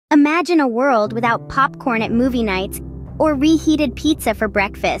Imagine a world without popcorn at movie nights or reheated pizza for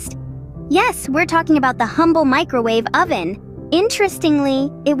breakfast. Yes, we're talking about the humble microwave oven.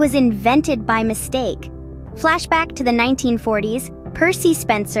 Interestingly, it was invented by mistake. Flashback to the 1940s, Percy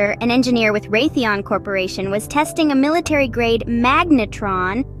Spencer, an engineer with Raytheon Corporation, was testing a military-grade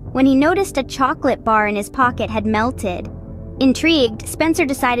magnetron when he noticed a chocolate bar in his pocket had melted. Intrigued, Spencer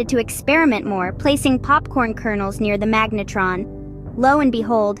decided to experiment more, placing popcorn kernels near the magnetron. Lo and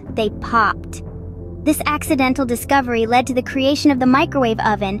behold, they popped. This accidental discovery led to the creation of the microwave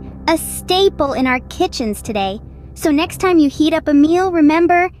oven, a staple in our kitchens today. So next time you heat up a meal,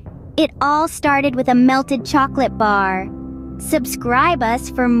 remember, it all started with a melted chocolate bar. Subscribe us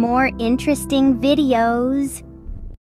for more interesting videos.